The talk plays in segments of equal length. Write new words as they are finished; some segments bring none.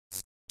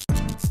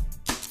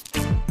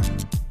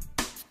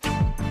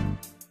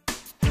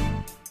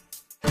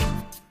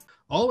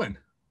Owen,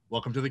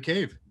 welcome to the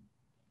cave.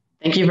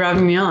 Thank you for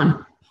having me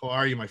on. How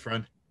are you, my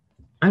friend?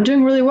 I'm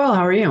doing really well.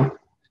 How are you?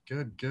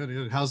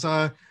 Good. How's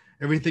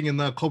everything in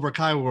the Cobra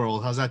Kai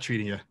world? How's that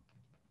treating you?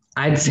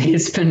 I'd say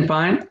it's been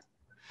fine.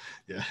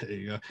 Yeah, there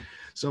you go.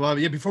 So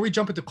yeah, before we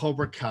jump into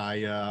Cobra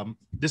Kai,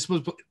 this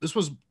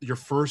was your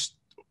first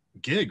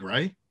gig,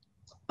 right?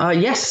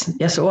 Yes,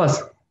 it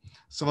was.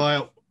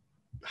 So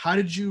how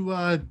did you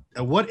at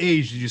what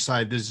age did you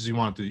decide this is you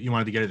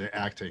wanted to get into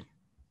acting?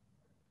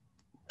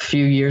 A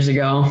few years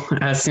ago,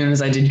 as soon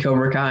as I did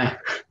Cobra Kai.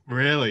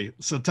 Really?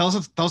 So tell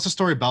us a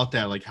story about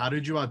that. Like, how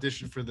did you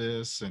audition for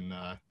this? And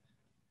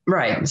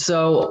Right.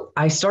 So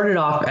I started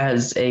off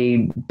as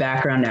a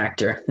background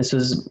actor.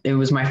 It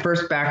was my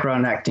first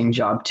background acting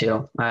job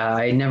too.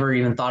 I never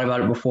even thought about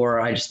it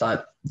before. I just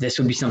thought this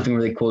would be something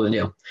really cool to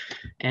do.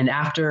 And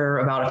after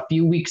about a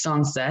few weeks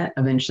on set,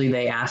 eventually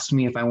they asked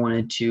me if I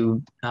wanted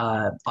to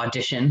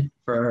audition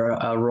for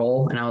a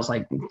role, and I was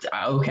like,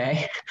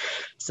 okay.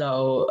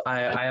 So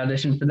I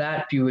auditioned for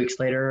that. A few weeks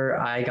later,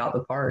 I got the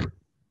part.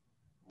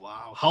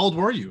 wow, how old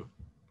were you?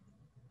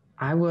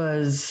 I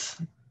was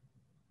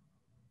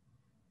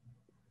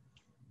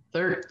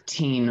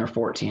 13 or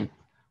 14.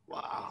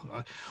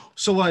 Wow.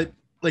 So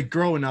like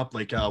growing up,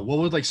 like what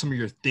were like some of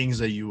your things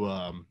that you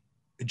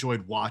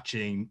enjoyed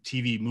watching,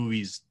 TV,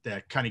 movies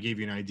that kind of gave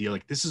you an idea,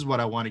 like this is what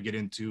I want to get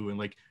into, and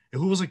like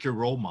who was like your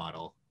role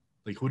model?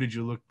 Like who did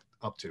you look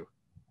up to?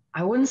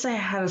 I wouldn't say I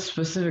had a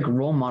specific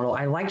role model.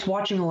 I liked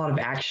watching a lot of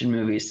action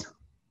movies.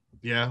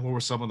 Yeah, what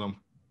were some of them?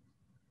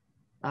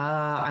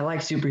 I like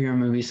superhero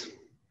movies.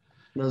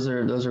 Those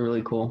are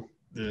really cool.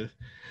 Yeah.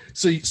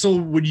 So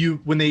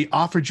when they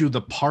offered you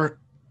the part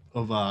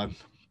of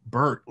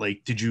Bert,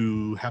 like did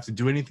you have to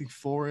do anything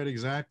for it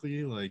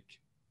exactly? Like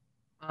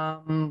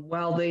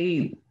Well,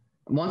 they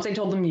once I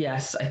told them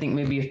yes, I think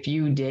maybe a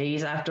few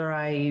days after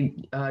I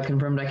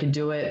confirmed I could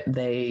do it,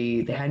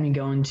 they had me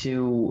go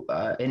into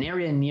an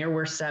area near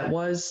where set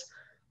was,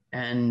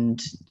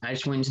 and I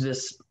just went into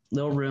this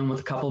little room with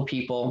a couple of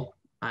people.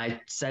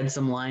 I said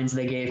some lines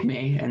they gave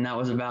me, and that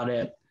was about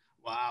it.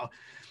 wow.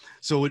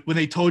 So when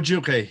they told you,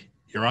 okay,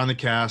 you're on the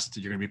cast,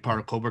 you're gonna be part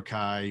of Cobra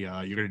Kai,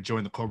 you're gonna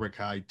join the Cobra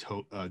Kai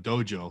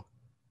dojo.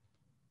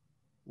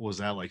 What was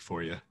that like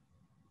for you?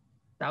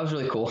 That was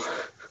really cool.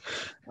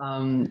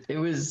 It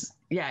was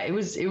yeah, it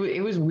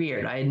was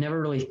weird. I had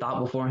never really thought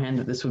beforehand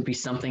that this would be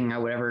something I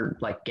would ever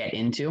like get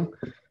into.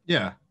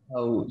 Yeah.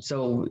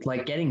 So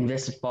like getting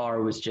this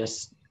far was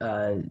just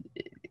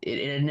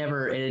it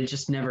had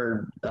just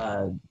never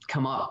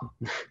come up.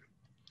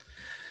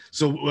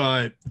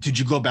 So did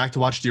you go back to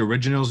watch the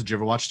originals? Did you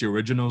ever watch the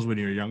originals when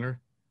you were younger?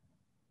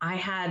 I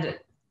had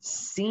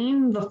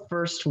seen the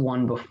first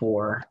one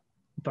before,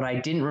 but I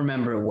didn't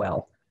remember it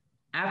well.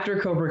 After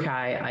Cobra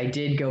Kai, I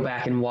did go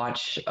back and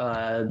watch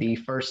the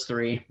first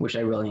three, which I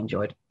really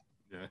enjoyed.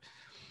 Yeah.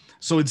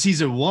 So in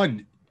season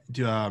one,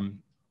 you joined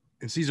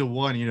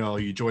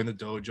the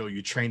dojo,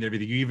 you trained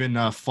everything, you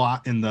even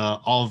fought in the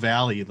All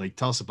Valley. Like,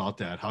 tell us about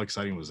that. How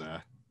exciting was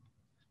that?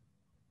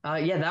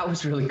 Yeah, that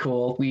was really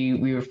cool.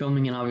 We were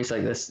filming in obviously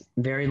like this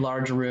very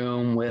large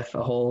room with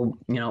a whole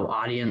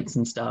audience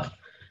and stuff.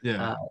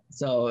 Yeah.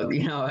 So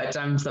at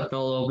times that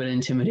felt a little bit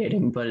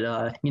intimidating, but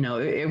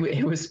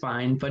it was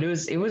fine. But it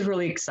was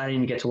really exciting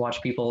to get to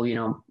watch people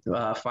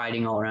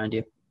fighting all around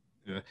you.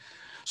 Yeah.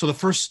 So the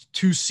first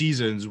two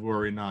seasons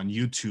were in on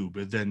YouTube,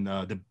 and then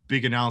the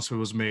big announcement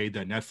was made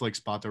that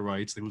Netflix bought the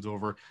rights. They moved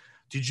over.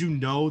 Did you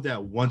know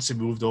that once it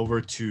moved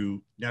over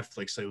to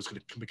Netflix, that it was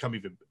going to become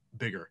even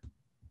bigger?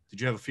 Did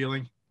you have a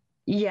feeling?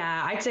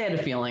 Yeah, I'd say I had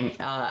a feeling.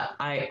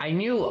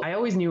 I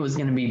always knew it was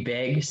going to be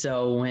big.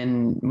 So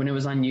when it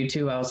was on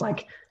YouTube, I was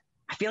like,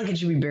 I feel like it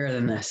should be bigger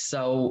than this.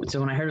 So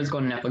when I heard it was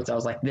going to Netflix, I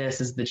was like,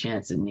 this is the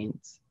chance it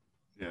needs.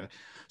 Yeah.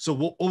 So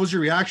what was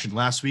your reaction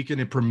last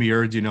weekend? It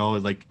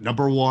premiered, like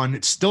number one.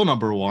 It's still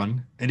number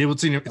one, and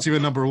it's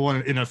even number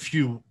one in a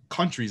few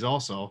countries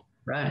also.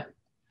 Right.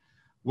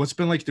 What's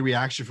been like the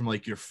reaction from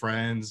like your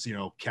friends,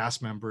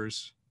 cast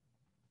members?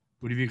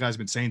 What have you guys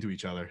been saying to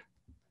each other?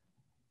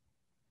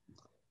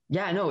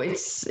 Yeah, no,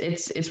 it's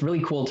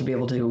really cool to be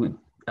able to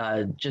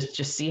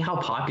just see how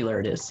popular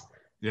it is.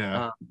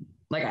 Yeah. Um,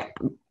 like I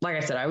like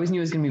I said, I always knew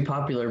it was going to be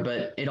popular,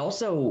 but it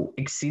also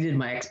exceeded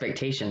my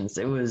expectations.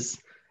 It was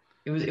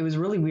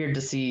really weird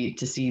to see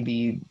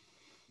the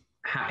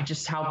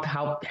just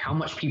how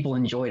much people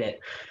enjoyed it.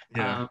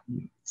 Yeah.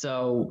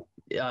 So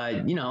there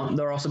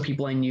are also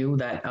people I knew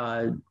that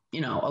a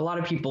lot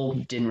of people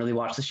didn't really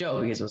watch the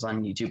show because it was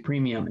on YouTube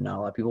Premium, and not a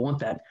lot of people want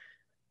that.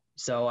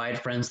 So I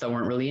had friends that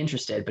weren't really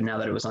interested, but now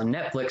that it was on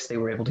Netflix, they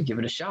were able to give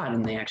it a shot,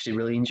 and they actually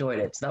really enjoyed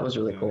it. So that was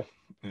really Yeah. cool.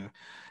 Yeah.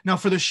 Now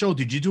for the show,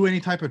 did you do any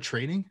type of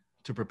training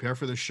to prepare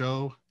for the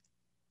show?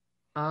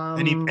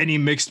 Any Um, any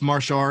mixed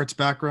martial arts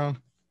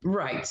background?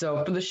 right.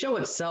 So for the show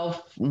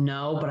itself,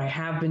 no, but I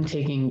have been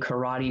taking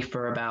karate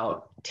for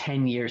about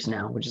 10 years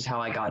now, which is how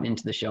I got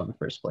into the show in the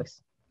first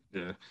place.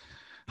 Yeah.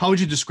 How would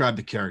you describe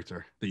the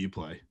character that you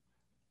play?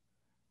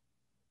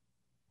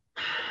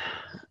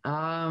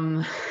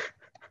 Um,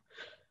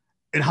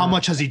 And how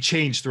much has he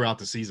changed throughout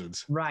the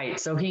seasons? Right.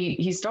 So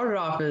he started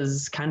off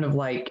as kind of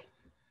like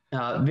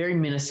very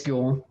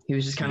minuscule. He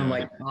was just kind of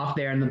like off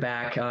there in the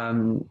back,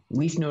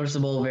 least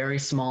noticeable, very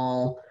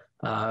small,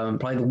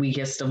 probably the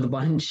weakest of the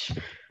bunch.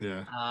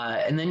 Yeah.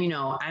 And then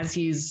as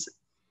he's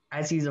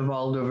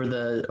evolved over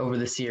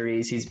the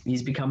series,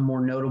 he's become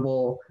more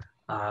notable.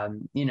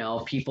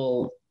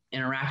 People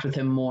interact with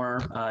him more.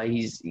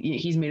 He's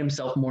made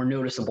himself more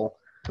noticeable.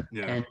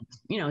 Yeah. And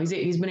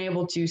he's been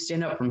able to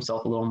stand up for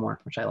himself a little more,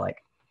 which I like.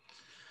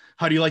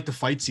 How do you like the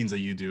fight scenes that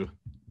you do?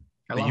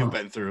 That you've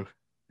been through?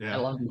 Yeah. I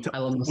love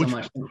them so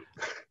much.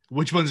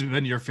 Which one's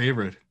been your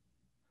favorite?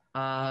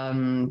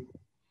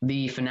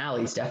 The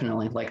finales,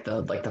 definitely, like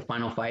the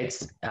final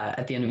fights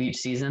at the end of each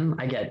season.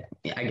 I get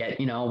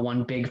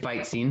one big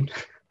fight scene.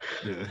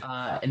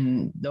 Yeah.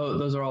 And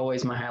those are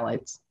always my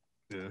highlights.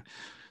 Yeah.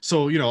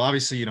 So,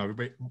 obviously,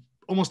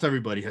 almost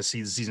everybody has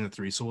seen season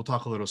 3. So we'll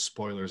talk a little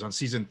spoilers on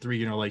season 3.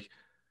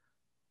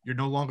 You're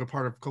no longer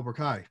part of Cobra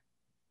Kai.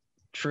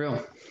 True.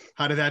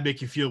 How did that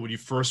make you feel when you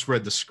first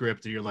read the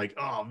script and you're like,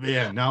 oh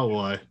man, now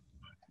what?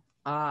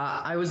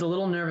 I was a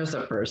little nervous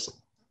at first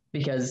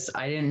because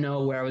I didn't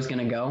know where I was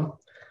going to go.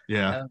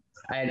 Yeah.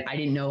 I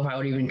didn't know if I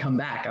would even come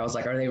back. I was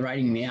like, are they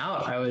writing me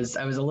out? I was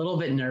a little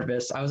bit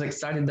nervous. I was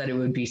excited that it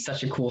would be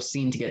such a cool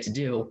scene to get to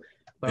do,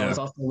 but I was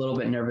also a little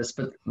bit nervous.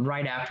 But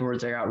right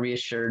afterwards, I got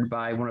reassured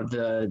by one of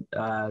the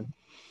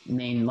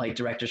main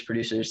directors,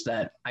 producers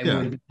that I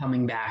would be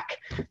coming back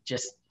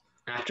just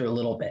after a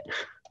little bit.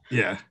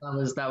 Yeah.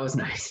 That was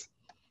nice.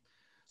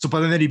 So by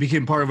then he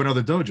became part of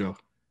another dojo.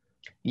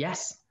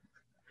 Yes.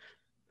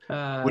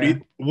 What do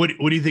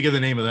you think of the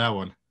name of that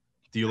one?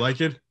 Do you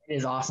like it? It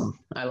is awesome.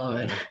 I love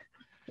it.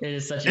 It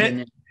is such a good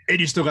name.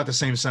 And you still got the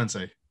same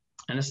sensei.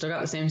 And I still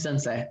got the same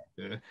sensei.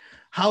 Yeah.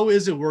 How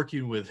is it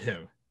working with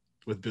him,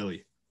 with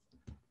Billy?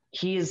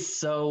 He is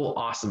so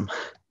awesome.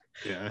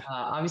 Yeah.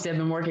 Obviously, I've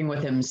been working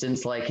with him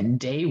since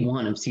day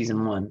 1 of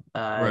season 1.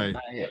 Right.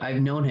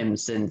 I've known him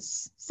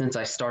since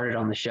I started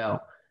on the show.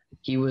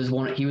 He was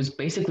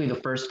basically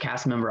the first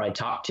cast member I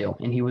talked to,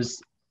 and he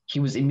was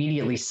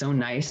immediately so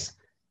nice,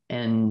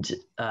 and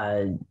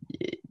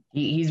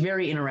he's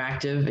very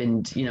interactive,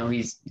 and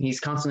he's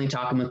constantly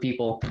talking with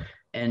people,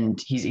 and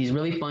he's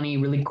really funny,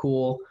 really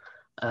cool.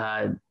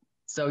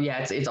 So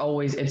yeah, it's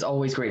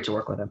always great to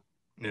work with him.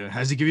 Yeah.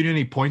 Has he given you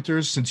any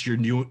pointers since you're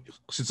new?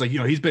 Since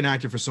he's been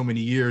active for so many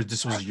years,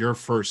 this was your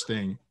first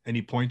thing.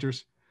 Any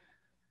pointers?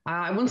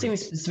 I wouldn't say any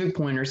specific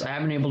pointers. I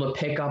have been able to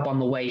pick up on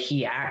the way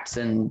he acts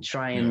and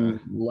try and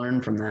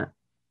learn from that.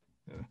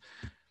 Yeah.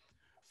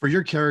 For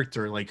your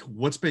character,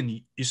 what's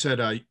been? You said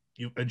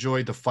you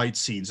enjoyed the fight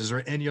scenes. Is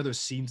there any other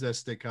scenes that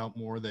stick out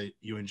more that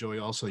you enjoy?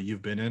 Also,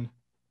 you've been in.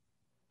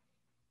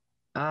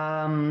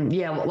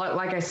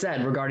 Like I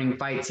said regarding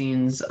fight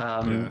scenes,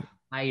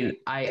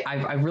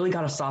 I've really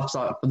got a soft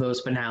spot for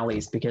those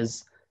finales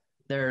because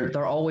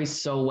they're always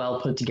so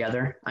well put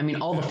together. I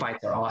mean, all the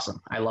fights are awesome.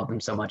 I love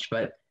them so much,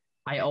 but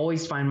I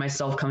always find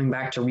myself coming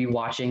back to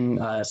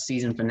rewatching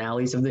season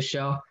finales of the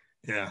show.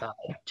 Yeah.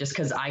 Just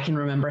because I can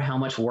remember how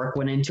much work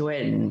went into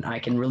it, and I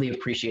can really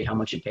appreciate how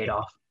much it paid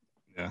off.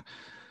 Yeah.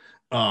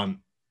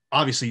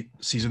 Obviously,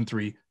 season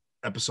 3,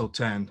 episode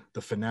 10,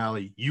 the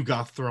finale. You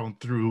got thrown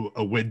through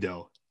a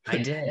window. I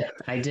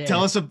did.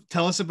 Tell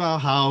us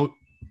about how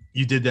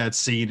you did that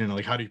scene, and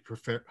how do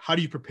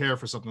you prepare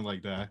for something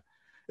like that?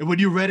 And when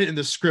you read it in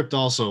the script,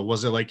 also,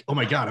 was it like, oh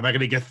my God, am I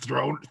going to get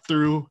thrown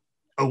through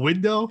a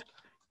window?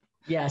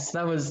 Yes,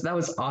 that was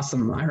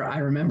awesome. I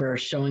remember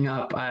showing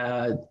up.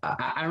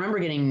 I remember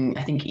getting,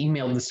 I think,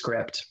 emailed the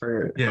script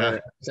for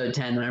episode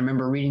 10, and I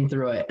remember reading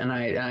through it, and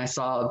I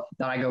saw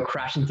that I go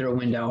crashing through a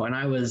window, and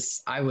I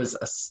was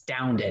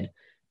astounded.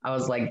 I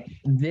was like,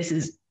 this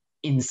is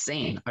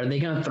insane. Are they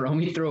going to throw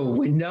me through a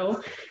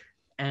window?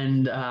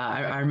 And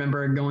I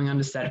remember going on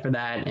to set for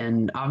that,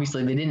 and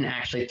obviously they didn't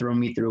actually throw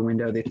me through a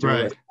window. They threw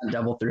it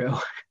double through.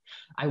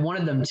 I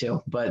wanted them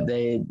to, but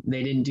they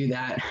didn't do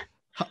that.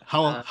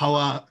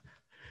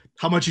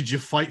 How much did you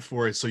fight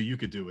for it so you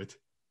could do it?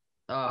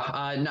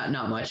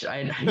 Not much.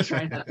 I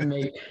try not to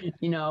make,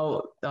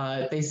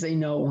 if they say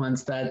no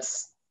once,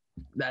 that's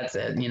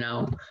it,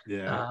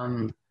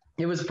 Yeah.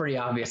 It was pretty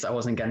obvious I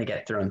wasn't going to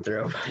get thrown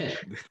through.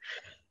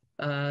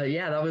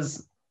 I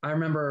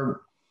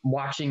remember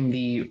watching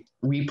the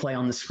replay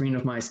on the screen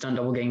of my stunt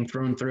double getting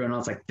thrown through, and I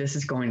was like, this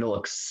is going to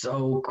look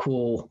so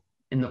cool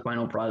in the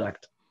final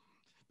product.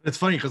 It's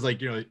funny because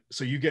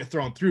so you get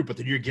thrown through, but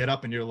then you get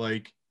up and you're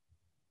like,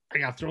 I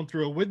got thrown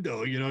through a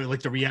window,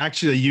 the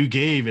reaction that you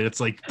gave, and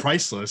it's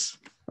priceless.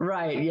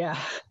 Right. Yeah.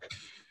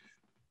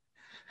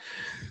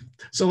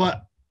 So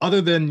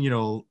other than,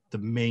 the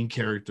main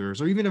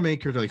characters or even a main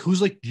character,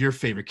 who's your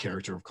favorite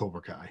character of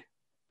Cobra Kai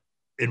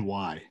and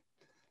why?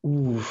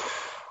 Ooh,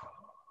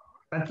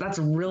 that's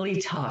really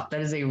tough.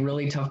 That is a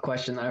really tough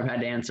question that I've had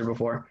to answer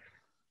before.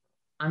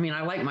 I mean,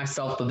 I like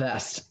myself the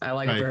best. I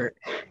like Bert.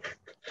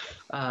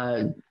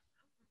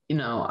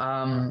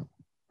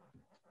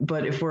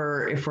 But if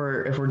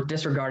we're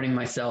disregarding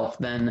myself,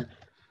 then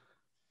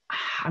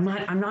I'm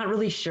not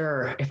really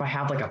sure if I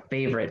have like a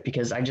favorite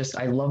because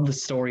I love the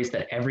stories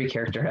that every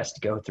character has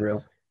to go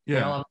through. They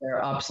all Yeah. have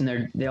their ups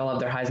and they all have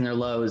their highs and their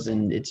lows,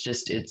 and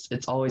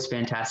it's always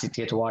fantastic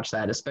to get to watch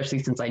that, especially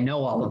since I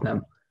know all of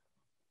them.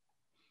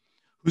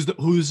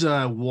 Who's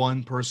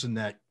one person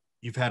that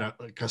you've had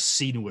a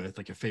scene with,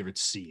 like a favorite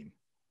scene?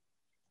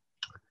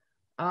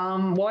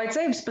 Well, I'd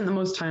say I've spent the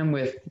most time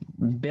with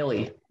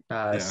Billy.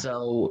 Yeah.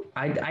 So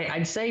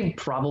I'd say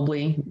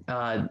probably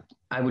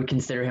I would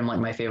consider him like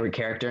my favorite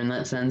character in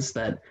that sense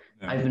that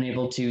Yeah. I've been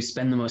able to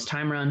spend the most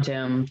time around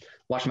him,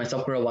 watch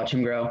myself grow, watch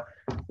him grow,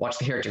 watch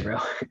the character grow.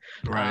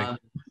 Right.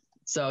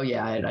 So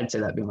yeah, I'd say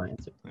that'd be my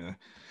answer. Yeah.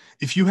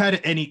 If you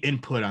had any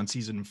input on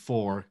season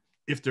 4,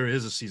 if there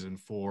is a season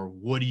 4,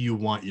 what do you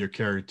want your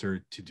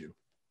character to do?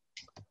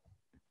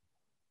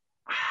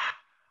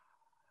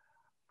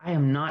 I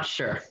am not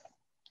sure.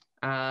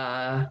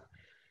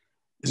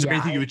 Is there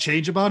anything you would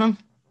change about him?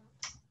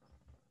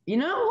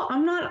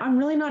 I'm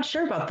really not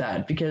sure about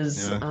that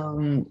because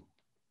Yeah.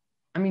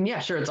 I mean, yeah,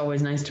 sure, it's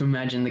always nice to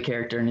imagine the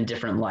character in a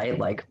different light,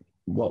 like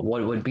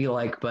what it would be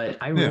like, but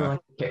I really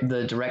like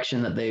the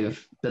direction that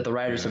the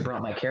writers have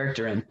brought my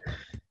character in.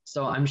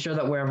 So I'm sure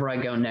that wherever I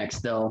go next,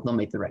 they'll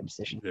make the right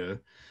decision. Yeah.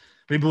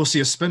 Maybe we'll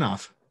see a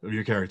spinoff of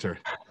your character.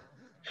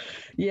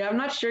 Yeah, I'm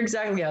not sure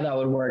exactly how that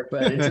would work,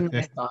 but it's a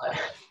nice thought.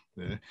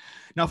 Yeah.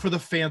 Now, for the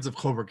fans of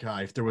Cobra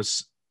Kai, if there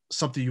was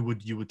something you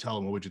would tell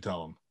them, what would you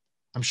tell them?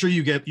 I'm sure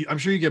you get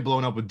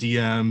blown up with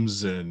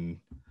DMs and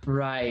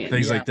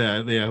things like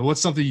that. Yeah. What's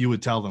something you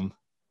would tell them?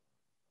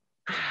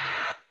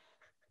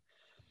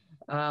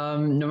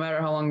 No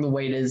matter how long the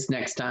wait is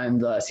next time,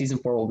 the season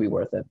 4 will be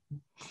worth it.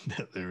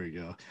 There we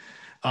go.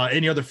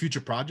 Any other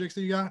future projects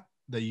that you got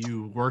that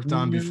you worked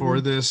on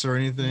before this or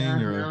anything?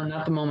 No,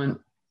 not the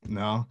moment.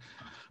 No.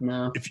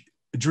 If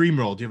dream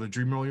role, do you have a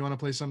dream role you want to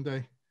play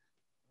someday?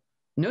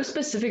 No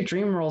specific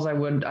dream roles, I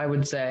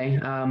would say.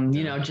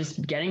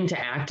 Just getting to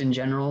act in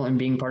general and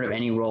being part of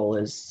any role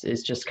is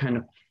just kind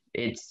of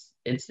it's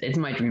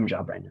my dream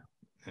job right now.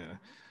 Yeah.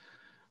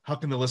 How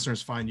can the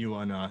listeners find you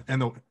on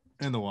and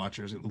the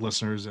watchers, the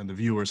listeners and the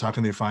viewers? How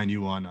can they find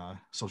you on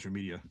social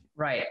media?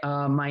 Right.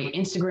 My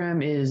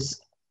Instagram is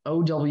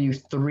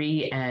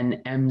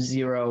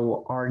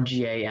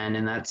OW3NM0RGAN,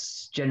 and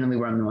that's generally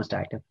where I'm the most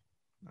active.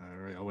 All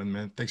right, Owen,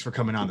 man, thanks for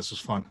coming on. This was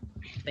fun.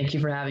 Thank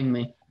you for having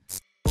me.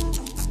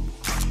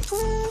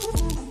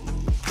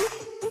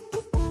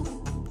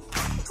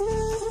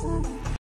 Woo!